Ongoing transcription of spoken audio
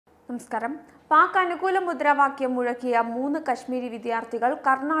നമസ്കാരം. പാക് അനുകൂല മുദ്രാവാക്യം മുഴക്കിയ 3 കശ്മീരി വിദ്യാർത്ഥികൾ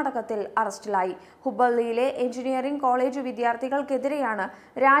കർണാടകത്തിൽ അറസ്റ്റിലായി. ഹുബ്ബള്ളിയിലെ എഞ്ചിനീയറിംഗ് കോളേജ് വിദ്യാർത്ഥികൾക്കെതിരെയാണ്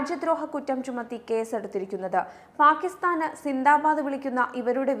രാജ്യദ്രോഹ കുറ്റം ചുമത്തി കേസെടുത്തിരിക്കുന്നത്. പാകിസ്ഥാന് സിന്ദാബാദ് വിളിക്കുന്ന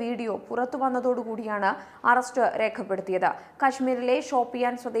ഇവരുടെ വീഡിയോ പുറത്തു വന്നതോടുകൂടിയാണ് അറസ്റ്റ് രേഖപ്പെടുത്തിയത്. കശ്മീരിലെ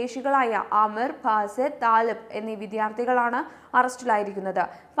ഷോപ്പിയാൻ സ്വദേശികളായ ആമിർ, ഫാസിദ്, താലിബ് എന്നീ വിദ്യാർത്ഥികളാണ് അറസ്റ്റിലായിരിക്കുന്നത്.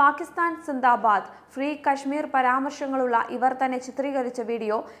 പാകിസ്ഥാൻ സിന്ദാബാദ്, ഫ്രീ കശ്മീർ പരാമർശങ്ങളുള്ള ഇവർ തന്നെ ചിത്രീകരിച്ച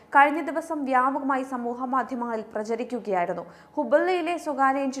വീഡിയോ കഴിഞ്ഞ ദിവസം വ്യാപകമായി സമൂഹ മാധ്യമങ്ങളിൽ പ്രചരിക്കുകയായിരുന്നു. ഹുബ്ബള്ളിയിലെ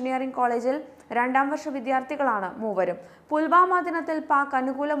സ്വകാര്യ എഞ്ചിനീയറിംഗ് കോളേജിൽ 2ാം വർഷ വിദ്യാർത്ഥികളാണ് മൂവരും. പുൽവാമ ദിനത്തിൽ പാക്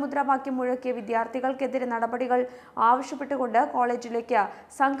അനുകൂല മുദ്രാവാക്യം മുഴക്കിയ വിദ്യാർത്ഥികൾക്കെതിരെ നടപടികൾ ആവശ്യപ്പെട്ടുകൊണ്ട് കോളേജിലേക്ക്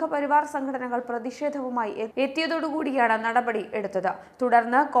സംഘപരിവാർ സംഘടനകൾ പ്രതിഷേധവുമായി എത്തിയതോടുകൂടിയാണ് നടപടി എടുത്തത്.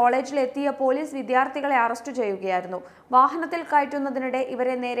 തുടർന്ന് കോളേജിലെത്തിയ പോലീസ് വിദ്യാർത്ഥികളെ അറസ്റ്റ് ചെയ്യുകയായിരുന്നു. വാഹനത്തിൽ കയറ്റുന്നതിനിടെ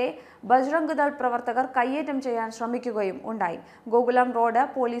ഇവരെ നേരെ ബജ്റംഗ് ദൾ പ്രവർത്തകർ കയ്യേറ്റം ചെയ്യാൻ ശ്രമിക്കുകയും ഉണ്ടായി. ഗോകുലം റോഡ്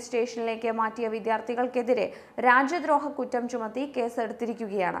പോലീസ് സ്റ്റേഷനിലേക്ക് മാറ്റിയ വിദ്യാർത്ഥികൾക്കെതിരെ രാജ്യദ്രോഹ കുറ്റം ചുമത്തി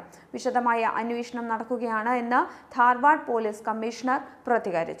കേസെടുത്തിരിക്കുകയാണ്. വിശദമായ അന്വേഷണം നടക്കുകയാണ് എന്ന് ധാർവാഡ് പോലീസ് കമ്മീഷണർ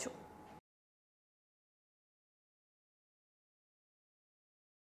പ്രതികരിച്ചു.